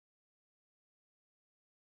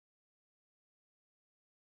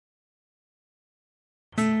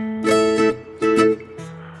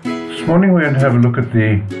This morning we're going to have a look at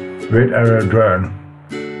the Red Arrow Drone,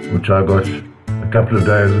 which I got a couple of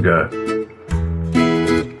days ago.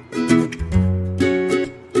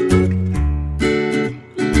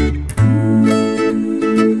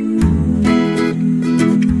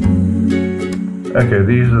 Okay,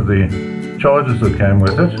 these are the chargers that came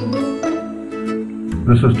with it.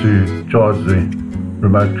 This is to charge the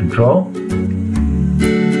remote control,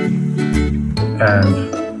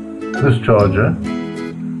 and this charger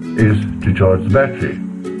is to charge the battery.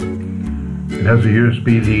 It has a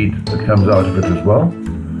USB lead that comes out of it as well,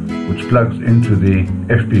 which plugs into the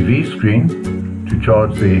FPV screen to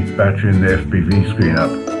charge the battery in the FPV screen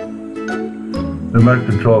up. The remote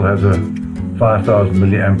control has a 5000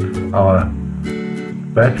 milliamp hour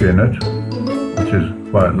battery in it, which is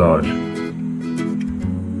quite large.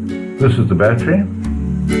 This is the battery,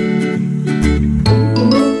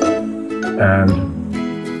 and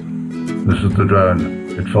this is the drone.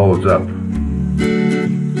 It folds up.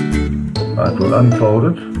 I will unfold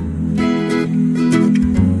it,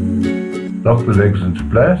 lock the legs into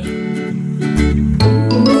place,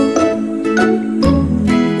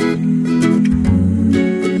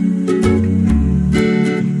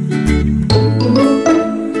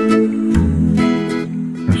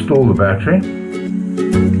 install the battery,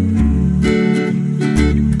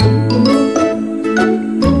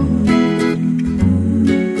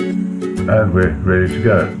 and we're ready to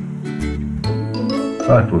go.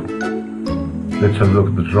 Right, well, let's have a look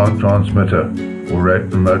at the transmitter or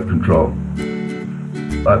remote control.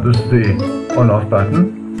 Right, this is the on-off button.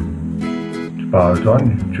 To power it on,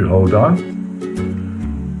 you should hold down.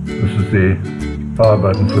 This is the power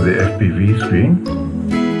button for the FPV screen.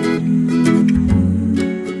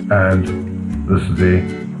 And this is the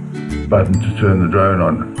button to turn the drone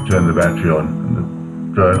on, turn the battery on, and the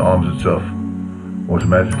drone arms itself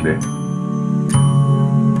automatically.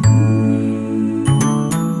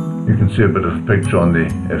 You can see a bit of a picture on the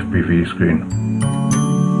FPV screen.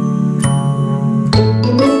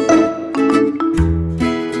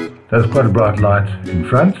 There's quite a bright light in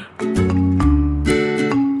front,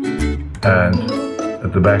 and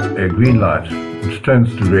at the back a green light which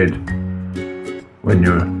turns to red when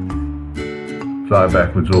you fly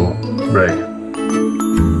backwards or brake.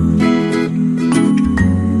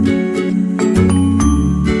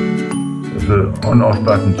 There's an on-off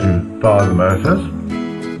button to power the motors.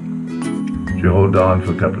 You hold down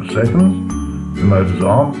for a couple of seconds, the motor's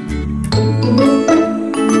on.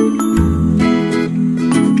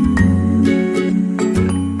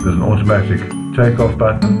 There's an automatic takeoff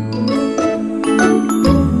button.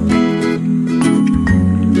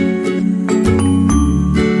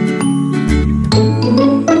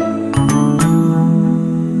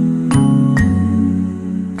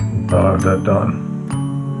 Power that down.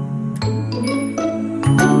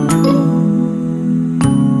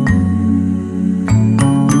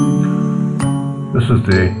 This is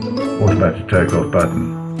the automatic takeoff button.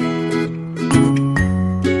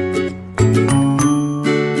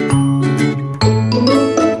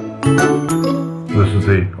 This is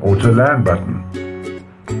the auto land button.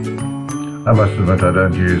 I must admit I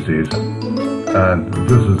don't use these. And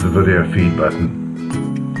this is the video feed button.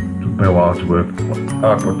 It took me a while to work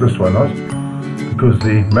out what this one was, because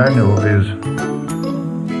the manual is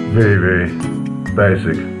very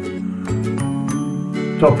basic.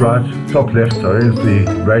 Top left, is the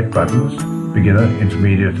rate buttons, beginner,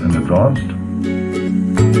 intermediate and advanced.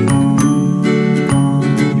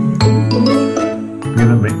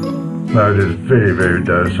 Beginner mode is very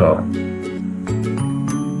docile.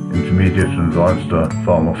 Intermediate and advanced are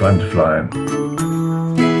far more fun to fly in.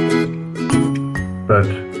 But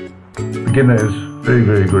beginner is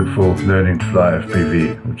very good for learning to fly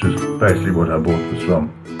FPV, which is basically what I bought this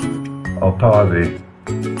from. I'll power the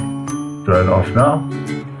drone off now,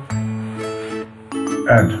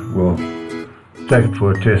 and we'll take it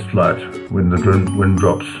for a test flight when the wind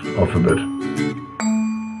drops off a bit.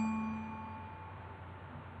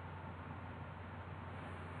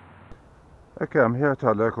 Okay, I'm here at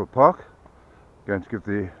our local park, going to give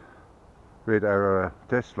the Red Arrow a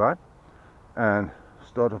test flight, and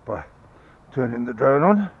start off by turning the drone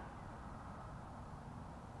on.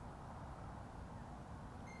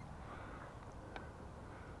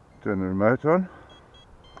 Turn the remote on.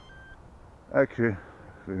 Actually,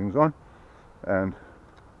 everything's on, and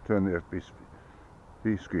turn the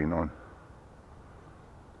FPV screen on.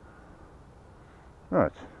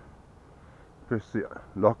 Right, press the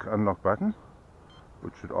unlock button,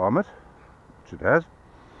 which should arm it, which it has,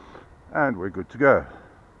 and we're good to go.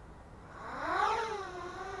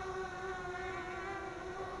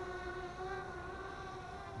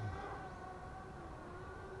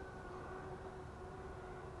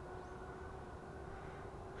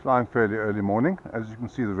 Flying fairly early morning. As you can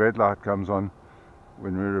see, the red light comes on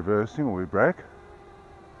when we're reversing or we brake,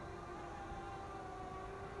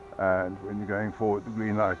 and when you're going forward the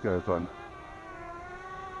green light goes on.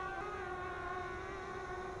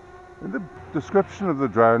 In the description of the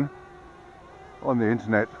drone on the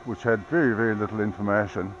internet, which had very little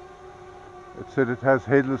information, it said it has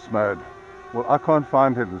headless mode. Well, I can't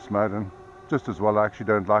find headless mode, and just as well I actually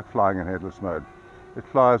don't like flying in headless mode. It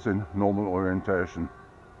flies in normal orientation,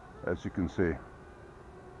 as you can see.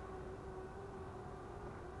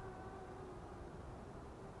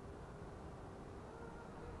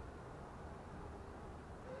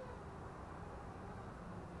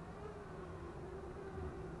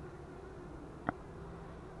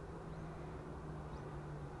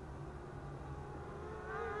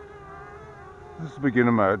 This is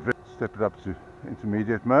beginner mode. Step it up to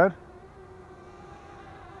intermediate mode.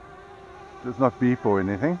 Does not beep or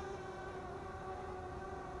anything.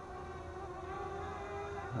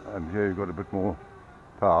 And here you've got a bit more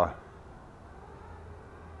power.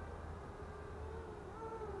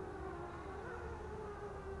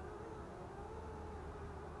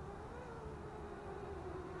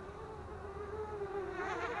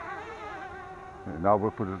 And now we'll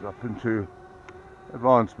put it up into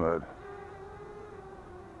advanced mode.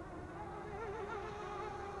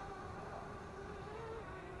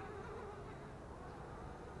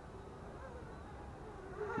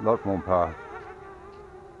 A lot more power.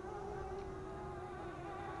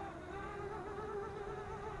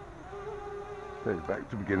 Take it back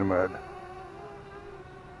to beginner mode.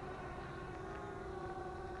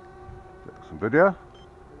 Take some video.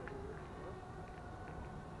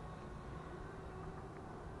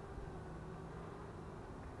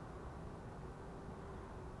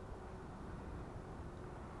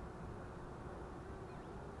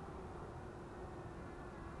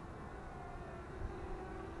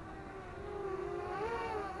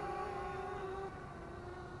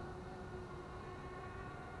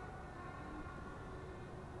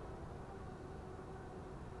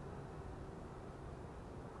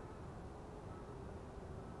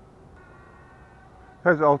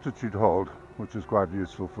 Has altitude hold, which is quite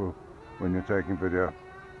useful for when you're taking video.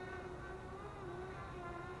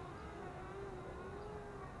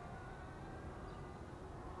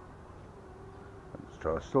 Let's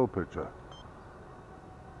try a still picture.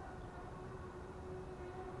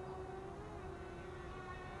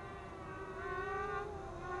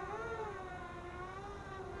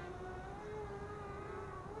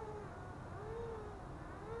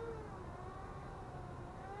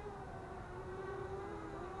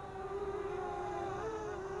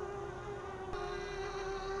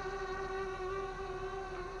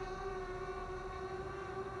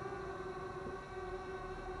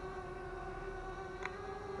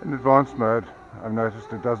 In advanced mode, I've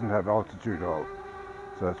noticed it doesn't have altitude hold,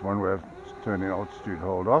 so that's one way of turning altitude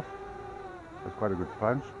hold off. That's quite a good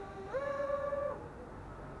punch.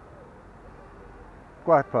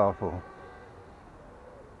 Quite powerful.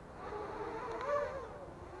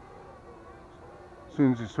 As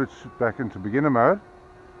soon as you switch back into beginner mode,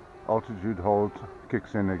 altitude hold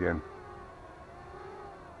kicks in again.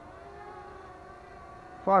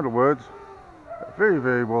 Final words, a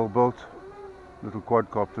very well built little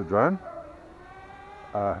quadcopter drone,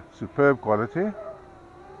 superb quality,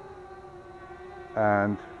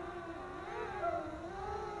 and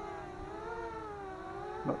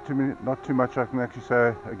not too much I can actually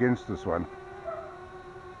say against this one.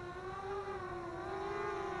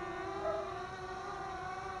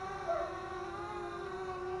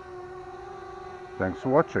 Thanks for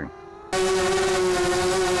watching.